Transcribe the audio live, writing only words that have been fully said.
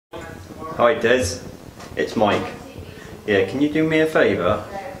Hi Des, it's Mike. Yeah, can you do me a favour?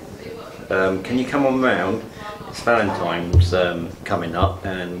 Can you come on round? It's Valentine's coming up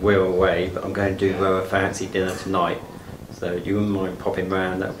and we're away, but I'm going to do a fancy dinner tonight. So do you wouldn't mind popping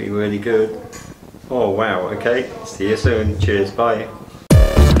round? That would be really good. Oh wow, okay. See you soon. Cheers, bye.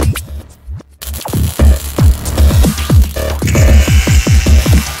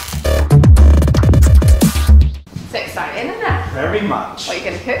 So exciting, isn't it? Very much. What are you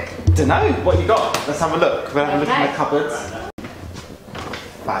going to cook? Dunno, what you got? Let's have a look. We'll have a look in the cupboards.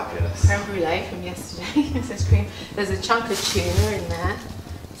 Fabulous. Creme brulee from yesterday. This is cream. There's a chunk of tuna in there.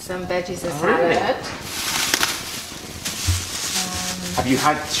 Some veggies and salad. Really? Have you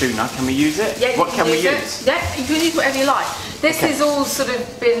had tuna? Can we use it? Yeah, what can we use? Yeah, you can use whatever you like. This has all sort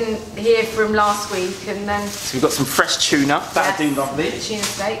of been here from last week, and then So we've got some fresh tuna. That'll do lovely. Tuna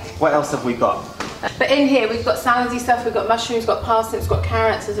steak. What else have we got? But in here we've got salady stuff. We've got mushrooms, we've got parsnips, we've got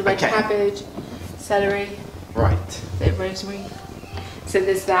carrots. There's a red cabbage, celery, Right. a bit of rosemary. So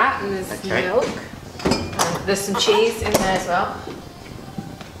there's that, and there's milk. And there's some cheese in there as well.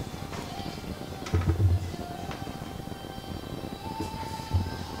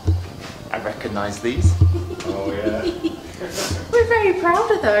 I recognise these. Oh yeah. We're very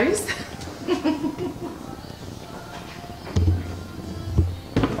proud of those.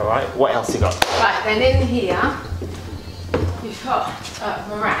 Alright, what else you got? Right, then in here we've got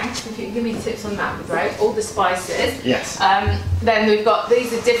meringue. If you can give me tips on that, would be great. All the spices. Yes. Then we've got,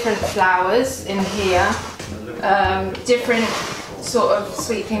 these are different flours in here. Different sort of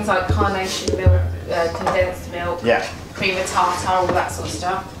sweet things like carnation milk, condensed milk, Yeah. cream of tartar, all that sort of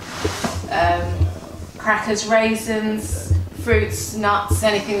stuff. Crackers, raisins, fruits, nuts,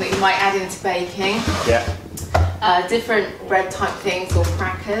 anything that you might add into baking. Yeah. Different bread type things or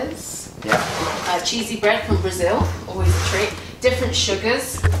crackers. Yeah. Cheesy bread from Brazil, always a treat. Different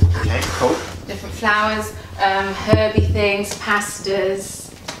sugars, Okay, cool. different flours, herby things,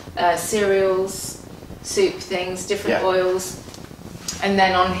 pastas, cereals, soup things, different oils. And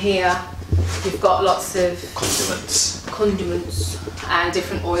then on here you've got lots of condiments and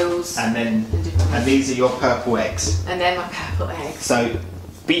different oils. And then, different and these are your purple eggs. and then my purple eggs. So,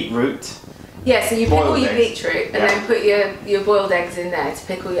 beetroot. Yeah, so you pickle Boiled your eggs. beetroot and then put your boiled eggs in there to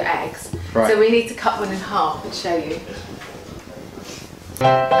pickle your eggs. Right. So we need to cut one in half and show you.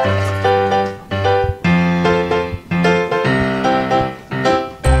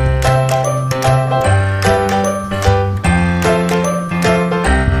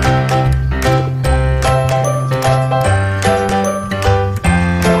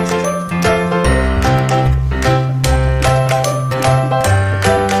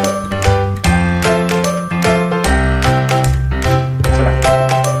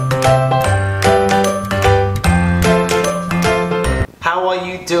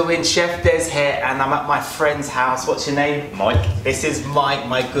 Doing Chef Des here, and I'm at my friend's house. What's your name? Mike. This is Mike,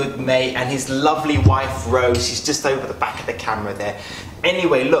 my good mate, and his lovely wife Rose. She's just over the back of the camera there.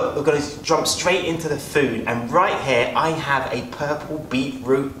 Anyway, look, we're going to jump straight into the food, and right here I have a purple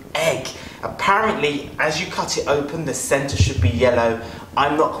beetroot egg. Apparently, as you cut it open, the centre should be yellow.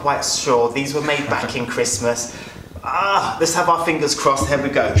 I'm not quite sure. These were made back in Christmas. Let's have our fingers crossed. Here we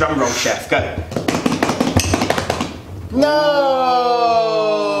go. Drum roll, chef. Go. No!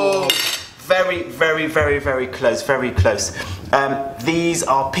 Very, very, very, very close, very close. These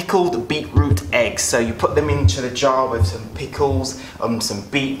are pickled beetroot eggs. So you put them into the jar with some pickles, some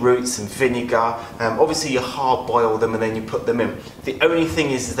beetroot, some vinegar. Obviously you hard boil them and then you put them in. The only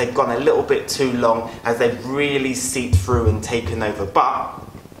thing is they've gone a little bit too long as they've really seeped through and taken over. But,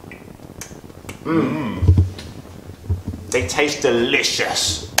 they taste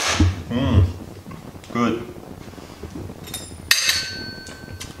delicious. Good.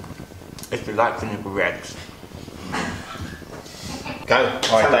 If you like vinegar eggs. Go.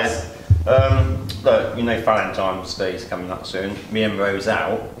 Alright Des. Look, you know Valentine's Day is coming up soon. Me and Rose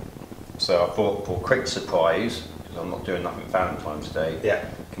out. So I thought for a quick surprise, because I'm not doing nothing Valentine's Day. Yeah.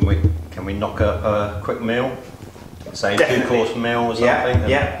 Can we knock up a quick meal? Say Definitely. 2-course meal or something?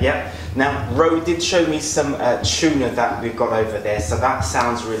 Yeah. Now, Ro did show me some tuna that we've got over there, so that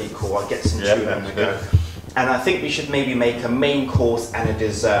sounds really cool. I'll get some tuna on the go. And I think we should maybe make a main course and a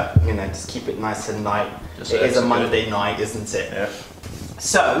dessert, you know, just keep it nice and light. It is a Monday night, isn't it? Yeah.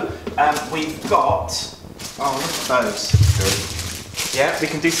 So, we've got, oh look at those. Good. Yeah, we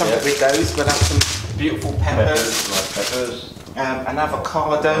can do something with those. We'll have some beautiful peppers. Like peppers. An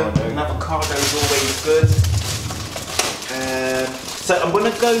avocado. An avocado is always good. So I'm going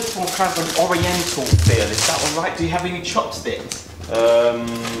to go for kind of an oriental feel. Is that alright? Do you have any chopsticks? I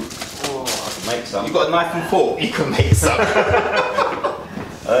can make some. You've got a knife and fork? You can make some.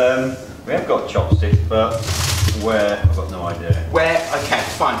 We have got chopsticks, but where? I've got no idea. Where? Okay,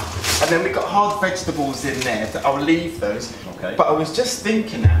 fine. And then we've got hard vegetables in there. I'll leave those. Okay. But I was just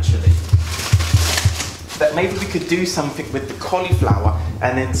thinking actually that maybe we could do something with the cauliflower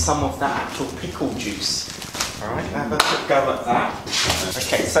and then some of that actual pickle juice. All right, have a quick go at that.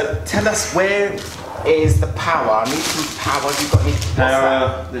 Okay, so tell us, where is the power? I need some power. You've got any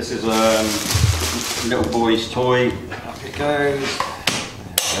power? This is a little boy's toy. Up it goes.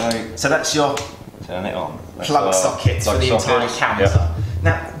 There we go. So that's your turn it on. Plug sockets for the entire counter. Yep.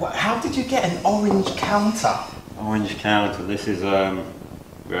 Now, how did you get an orange counter? Orange counter. This is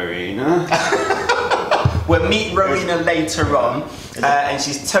Rowena. We'll meet Rowena later on, and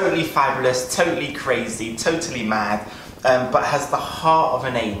she's totally fabulous, totally crazy, totally mad, but has the heart of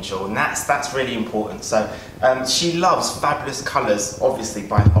an angel, and that's really important. So she loves fabulous colours, obviously,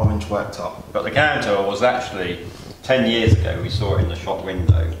 by an orange worktop. But the counter was actually 10 years ago. We saw it in the shop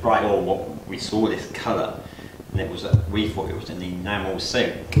window. Right. Or what we saw this colour, and it was we thought it was an enamel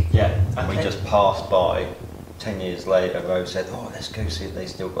sink. Yeah. And we just passed by. 10 years later, Rose said, "Oh, let's go see if they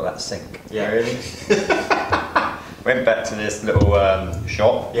still got that sink." Yeah, really? Went back to this little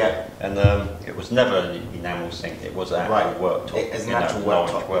shop. Yeah. And it was never an enamel sink. It was an actual worktop. It is an actual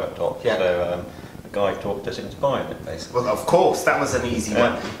worktop. worktop. Yeah. So the guy talked us into buying it, basically. Well, of course, that was an easy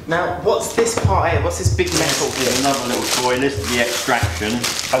one. Now, what's this part here? What's this big metal here? Another little toy. This is the extraction.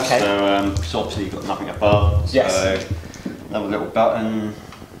 Okay. So obviously you've got nothing above. Yes. So another little button.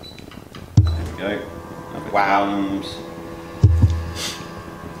 There we go. Wow.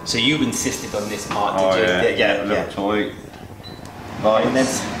 So you insisted on this part, did you? Yeah, little toy. Lights. And then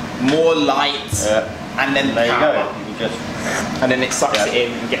more lights, and then there power. you go. You can just, and then it sucks it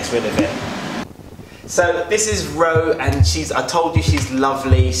in and gets rid of it. So this is Ro, and I told you she's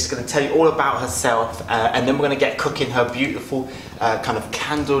lovely. She's going to tell you all about herself, and then we're going to get cooking her beautiful kind of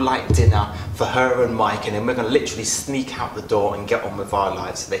candlelight dinner for her and Mike, and then we're going to literally sneak out the door and get on with our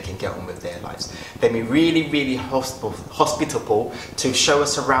lives so they can get on with their lives. They'll be really, really hospitable to show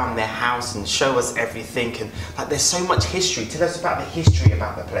us around their house and show us everything, and like there's so much history. Tell us about the history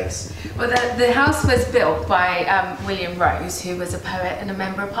about the place. Well, the house was built by William Rose, who was a poet and a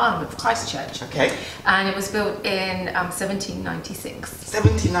member of Parliament for Christchurch. Okay. And it was built in 1796.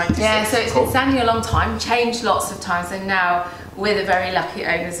 1796. Yeah, so it's been standing a long time, changed lots of times, and now we're the very lucky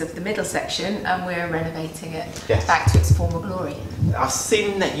owners of the middle section, and we're renovating it back to its former glory. I've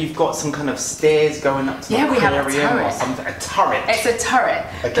seen that you've got some kind of stairs going up to the aquarium or something. A turret. It's a turret.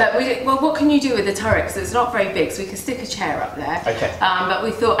 Okay. But what can you do with a turret? Because it's not very big, so we can stick a chair up there. Okay. But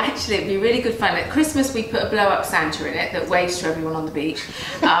we thought actually it'd be really good fun. At Christmas we put a blow-up Santa in it that waves to everyone on the beach.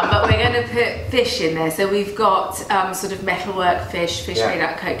 But we're going to put fish in there. So we've got sort of metalwork fish made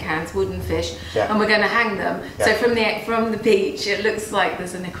out of Coke cans, wooden fish, and we're going to hang them. So from the beach it looks like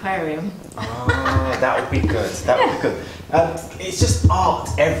there's an aquarium. Oh, that would be good. That would be good. It's just art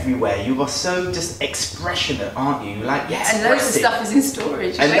everywhere. You are so just expressionate, aren't you? Like, and loads of stuff is in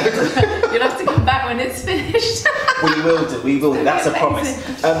storage. You'll have to come back when it's finished. We will do. We will do. That's a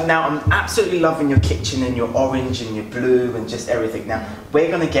promise. Now, I'm absolutely loving your kitchen and your orange and your blue and just everything. Now, we're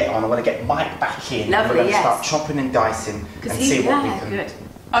going to get on. I want to get Mike back in. Lovely, we're going to start chopping and dicing and see what we can. Good.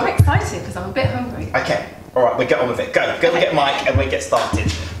 I'm excited because I'm a bit hungry. Okay. All right, we'll get on with it. Go get Mike and we'll get started.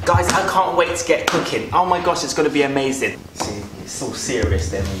 Guys, I can't wait to get cooking. Oh my gosh, it's going to be amazing. See, it's all serious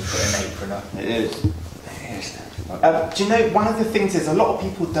then when you put an apron up. it is. Do you know, one of the things is a lot of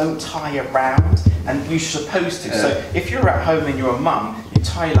people don't tie around, and you're supposed to. So if you're at home and you're a mum, you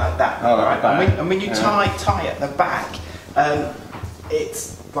tie like that, right? And when you tie at the back,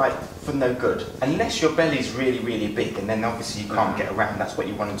 it's like for no good. Unless your belly's really, really big, and then obviously you can't get around, that's what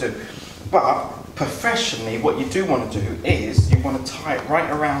you want to do. But professionally, what you do want to do is you want to tie it right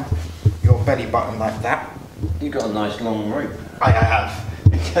around your belly button like that. You've got a nice long rope. I have.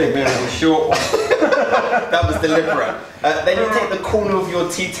 It came in a short one. That was deliberate. Then you take the corner of your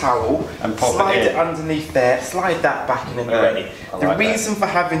tea towel and slide it underneath there, slide that back and then you're ready. The reason for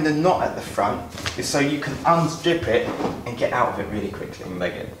having the knot at the front is so you can unstrip it and get out of it really quickly. And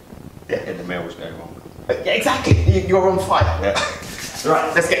make it get the meals going on. Yeah, exactly. You're on fire. Yeah.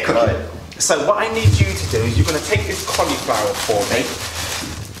 Right, let's get cooking. Right. So what I need you to do is you're going to take this cauliflower for me.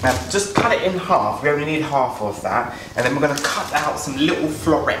 Now, just cut it in half. We only need half of that. And then we're going to cut out some little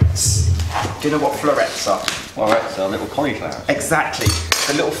florets. Do you know what florets are? Florets are little cauliflowers. Exactly.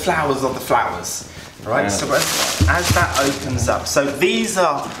 The little flowers of the flowers. Right, so as that opens up, so these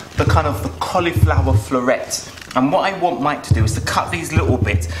are the kind of the cauliflower florets. And what I want Mike to do is to cut these little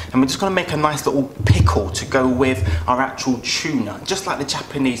bits, and we're just going to make a nice little pickle to go with our actual tuna, just like the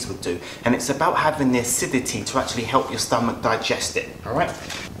Japanese would do. And it's about having the acidity to actually help your stomach digest it, all right?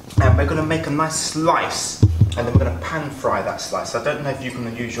 And we're going to make a nice slice, and then we're going to pan fry that slice. I don't know if you're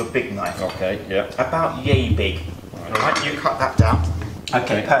going to use your big knife. Okay, yeah. About yay big. Alright, you cut that down.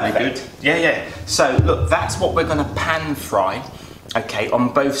 Okay, perfect. Good. Yeah, yeah. So look, that's what we're going to pan fry, okay,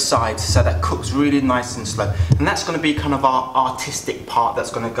 on both sides, so that cooks really nice and slow. And that's going to be kind of our artistic part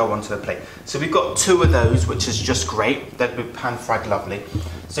that's going to go onto the plate. So we've got 2 of those, which is just great. They'll be pan fried lovely.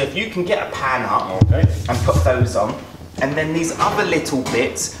 So if you can get a pan up and put those on, and then these other little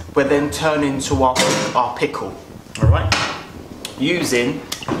bits will then turn into our pickle, all right? Using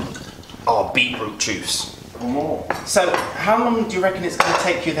our beetroot juice. So how long do you reckon it's going to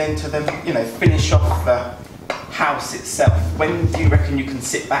take you then to finish off the house itself? When do you reckon you can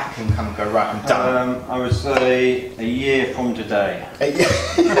sit back and kind of go, right, I'm done? I would say a year from today.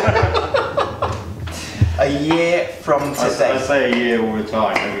 A year from today. I say a year all the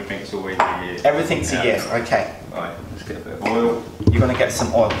time. Everything's always a year. Everything's a year, okay. Right, let's get a bit of oil. You're going to get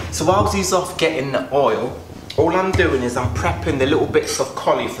some oil. So whilst he's off getting the oil, all I'm doing is I'm prepping the little bits of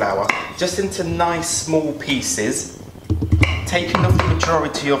cauliflower just into nice small pieces, taking off the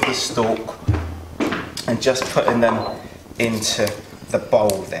majority of the stalk and just putting them into the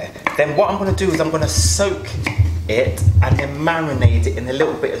bowl there. Then what I'm going to do is I'm going to soak it and then marinate it in a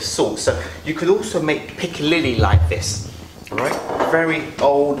little bit of salt. So you could also make piccalilli like this, all right? Very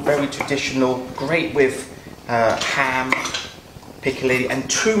old, very traditional, great with ham, piccalilli, and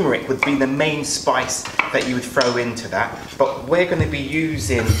turmeric would be the main spice that you would throw into that. But we're going to be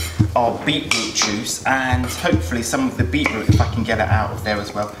using our beetroot juice and hopefully some of the beetroot, if I can get it out of there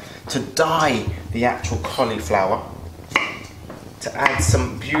as well, to dye the actual cauliflower, to add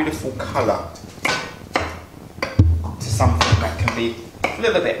some beautiful colour to something that can be a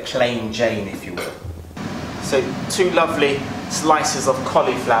little bit plain Jane, if you will. So 2 lovely slices of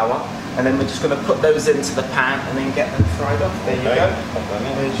cauliflower, and then we're just going to put those into the pan and then get them fried off. There you go.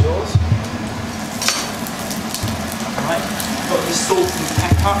 There's yours. Alright, got your salt and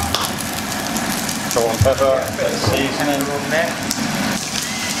pepper. Salt and pepper, a bit of seasoning on there.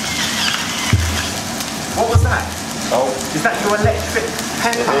 What was that? Salt. Is that your electric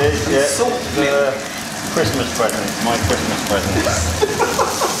pepper? It is, yeah. Salt The Christmas present, my Christmas present.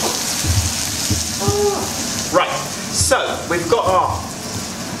 Right, so we've got our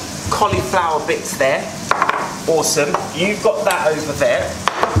cauliflower bits there. Awesome. You've got that over there.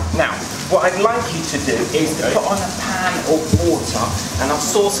 Now, what I'd like you to do is to put on a pan of water, and I'll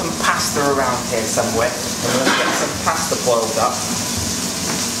saw some pasta around here somewhere. I'm going to get some pasta boiled up.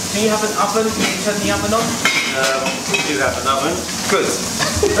 Do you have an oven? Can you turn the oven on? We do have an oven. Good.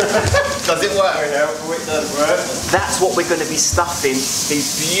 Does it work? It does work. That's what we're going to be stuffing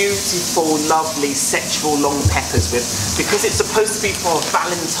these beautiful, lovely, sexual long peppers with, because it's supposed to be for a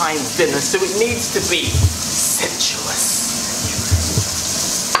Valentine's dinner, so it needs to be sensuous.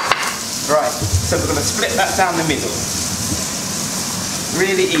 Right, so we're going to split that down the middle.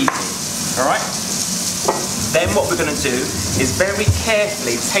 Really easy, all right? Then what we're going to do is very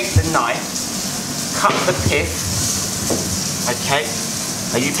carefully take the knife, cut the pith, okay?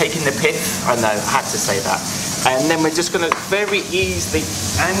 Are you taking the pith? I know, I had to say that. And then we're just going to very easily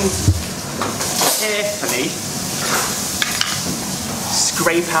and carefully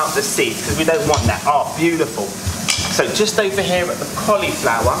scrape out the seeds, because we don't want that. Oh, beautiful. So just over here at the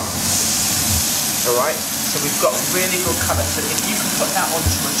cauliflower, all right? So we've got really good colour. So if you can put that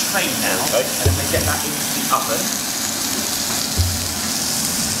onto a tray now, and then we get that into the oven.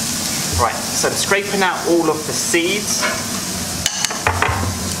 Right, so I'm scraping out all of the seeds.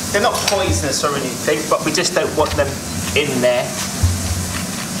 They're not poisonous or anything, but we just don't want them in there.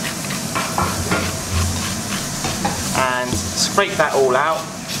 And scrape that all out.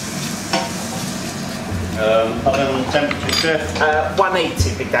 Oven temperature, Chef?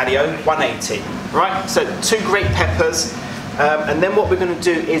 180, Big Daddy-O, 180. Right, so 2 great peppers. And then what we're going to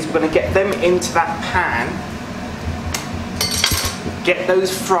do is we're going to get them into that pan. Get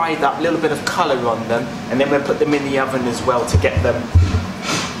those fried up, a little bit of colour on them, and then we'll put them in the oven as well to get them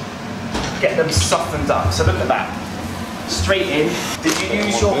softened up. So look at that. Straight in. Did you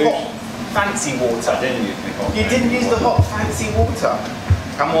use your hot fancy water? I didn't use the hot. You didn't use the hot fancy water?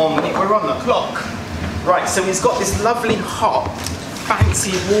 Come on, mate, we're on the clock. Right, so he's got this lovely hot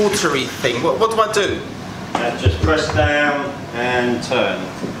fancy watery thing. What do I do? Just press down and turn.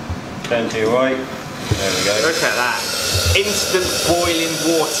 Turn to your right. There we go. Look at that. Instant boiling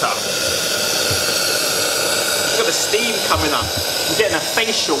water. Look at the steam coming up. I'm getting a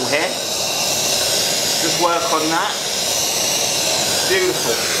facial here. Just work on that.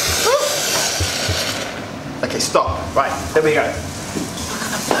 Beautiful. Woo. Okay, stop. Right, there we go. Look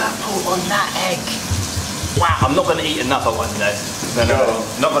at the purple on that egg. Wow, I'm not going to eat another one though. No,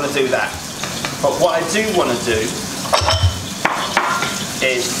 not going to do that. But what I do want to do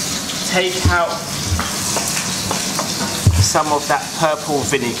is take out some of that purple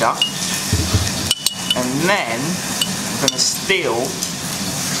vinegar, and then I'm going to steal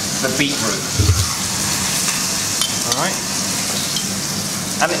the beetroot. Alright?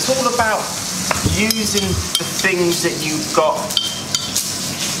 And it's all about using the things that you've got,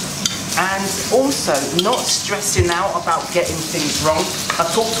 and also not stressing out about getting things wrong. I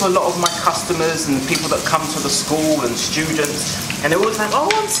talk to a lot of my customers and people that come to the school and students, and they're always like, oh,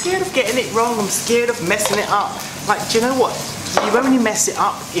 I'm scared of getting it wrong, I'm scared of messing it up. Like, do you know what? You only mess it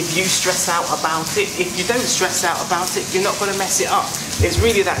up if you stress out about it. If you don't stress out about it, you're not going to mess it up. It's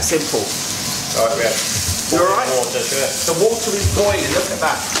really that simple. Alright, we have Alright? water to it. The water is boiling, look at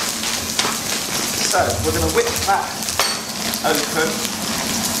that. So, we're going to whip that open,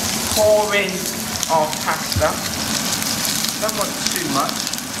 pour in our pasta. Don't want too much,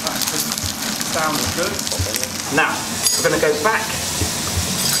 that just sounds good. Now, we're going to go back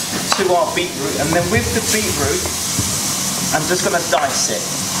to our beetroot, and then with the beetroot, I'm just going to dice it.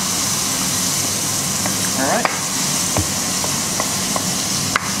 Alright?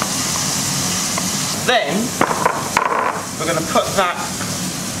 Then, we're going to put that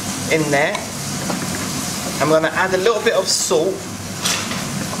in there. I'm going to add a little bit of salt.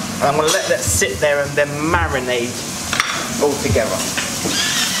 And I'm going to let that sit there and then marinate all together.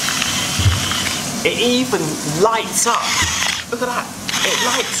 It even lights up. Look at that. It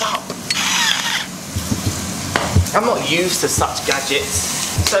lights up. I'm not used to such gadgets.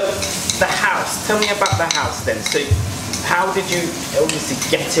 So, the house. Tell me about the house then. So, how did you obviously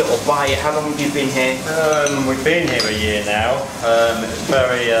get it or buy it? How long have you been here? We've been here a year now. It's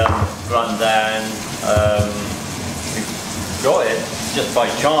very run down. We got it just by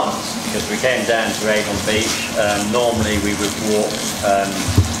chance because we came down to Avon Beach. Normally we would walk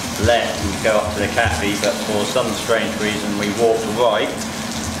left and go up to the cafe, but for some strange reason we walked right,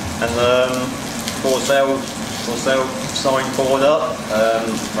 and for sale sign pulled up.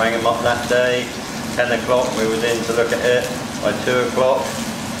 Rang him up that day. 10 o'clock we was in to look at it. By 2 o'clock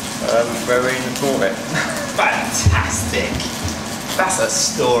we were in for it. Fantastic! That's a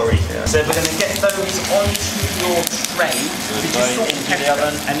story. Yeah. So we're going to get those onto your tray. Did you salt and into the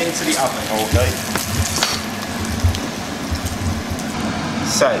oven and into the oven? Okay.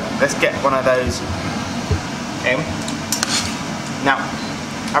 So let's get one of those in. Now,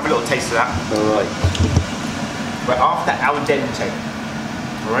 have a little taste of that. Alright. We're after al dente.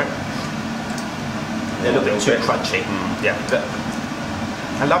 Alright? They're a little bit too crunchy. Yeah. Look.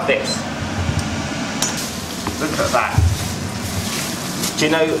 I love this. Look at that. Do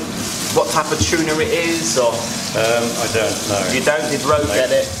you know what type of tuna it is, or? I don't know. You don't? Did Ro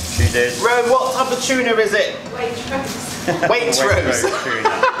get it? She did. Ro, what type of tuna is it? Waitrose. Waitrose. tuna.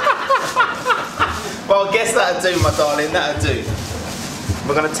 Well, I guess that'll do, my darling. That'll do.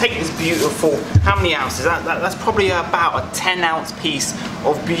 We're going to take this beautiful, how many ounces? That's probably about a 10-ounce piece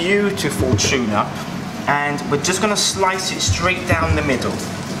of beautiful tuna, and we're just going to slice it straight down the middle.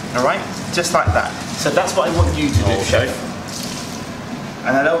 All right, just like that. So that's what I want you to do, okay. Chef.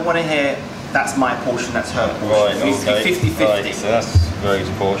 And I don't want to hear that's my portion, that's her portion. Right, It needs to be 50-50. Right, so that's Rose's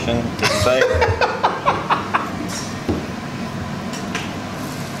portion, did you say?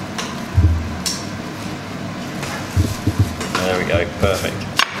 There we go, perfect.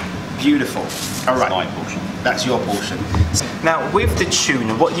 Beautiful. All right. That's my portion. That's your portion. Now, with the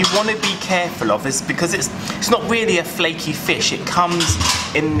tuna, what you want to be careful of is because it's not really a flaky fish. It comes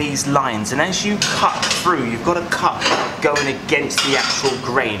in these lines, and as you cut through, you've got to cut going against the actual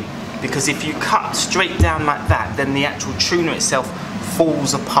grain. Because if you cut straight down like that, then the actual tuna itself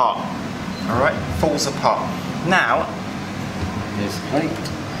falls apart. All right, falls apart. Now, Here's the plate.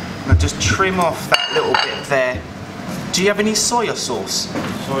 I'm gonna just trim off that little bit there. Do you have any soya sauce?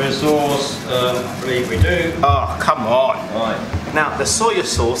 Soya sauce, I believe we do. Oh, come on. Right. Now, the soya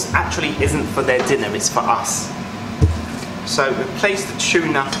sauce actually isn't for their dinner, it's for us. So we place the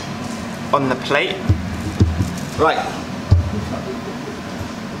tuna on the plate. Right.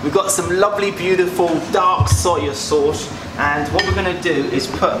 We've got some lovely, beautiful, dark soya sauce, and what we're going to do is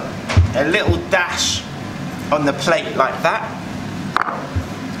put a little dash on the plate like that.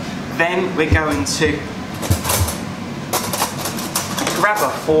 Then we're going to grab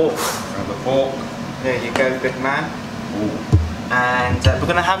a fork. Grab a fork. There you go, good man. Ooh. And we're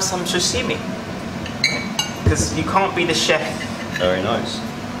going to have some sashimi. Because you can't be the chef. Very nice.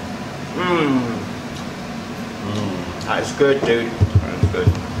 That is good, dude. That's good.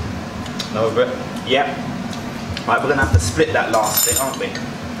 Another bit? Yep. Right, we're going to have to split that last bit, aren't we?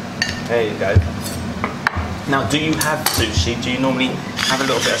 There you go. Now, do you have sushi? Do you normally have a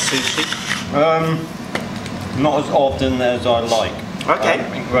little bit of sushi? Not as often as I like. Okay. I don't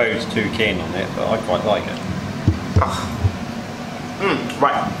think Ro's too keen on it, but I quite like it.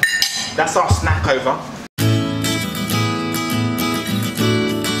 Right, that's our snack over.